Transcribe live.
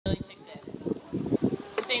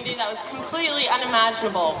training day that was completely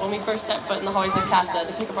unimaginable when we first set foot in the hallways of CASA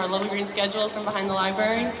to pick up our little green schedules from behind the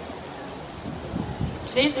library.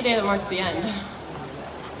 Today's the day that marks the end.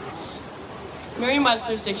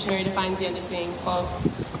 Merriam-Webster's dictionary defines the end as being, quote,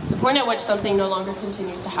 the point at which something no longer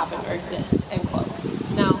continues to happen or exist, end quote.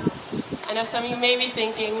 Now, I know some of you may be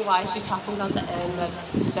thinking, why is she talking about the end?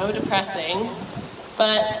 That's so depressing.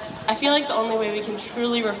 But I feel like the only way we can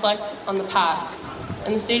truly reflect on the past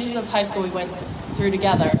and the stages of high school we went through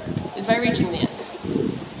together is by reaching the end.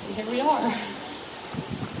 And here we are.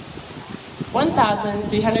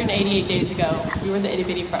 1,388 days ago, we were the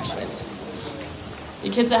itty-bitty freshmen. The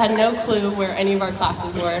kids that had no clue where any of our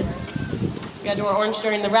classes were. We had to wear orange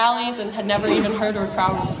during the rallies and had never even heard a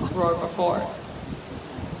crowd roar before.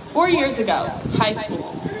 4 years ago, high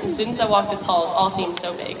school, the students that walked its halls all seemed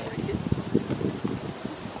so big.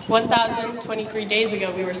 1,023 days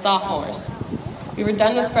ago, we were sophomores. We were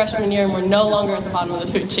done with freshman year and we're no longer at the bottom of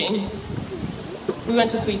the food chain. We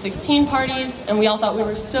went to Sweet 16 parties, and we all thought we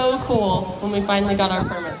were so cool when we finally got our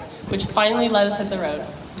permits, which finally let us hit the road.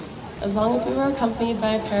 As long as we were accompanied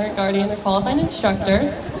by a parent, guardian, or qualified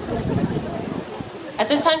instructor. At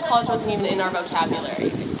this time, college wasn't even in our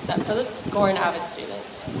vocabulary, except for the SCORE and AVID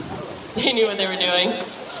students. They knew what they were doing.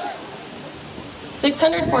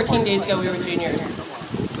 614 days ago, we were juniors.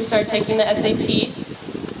 We started taking the SAT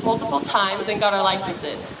multiple times and got our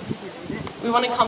licenses. We wanted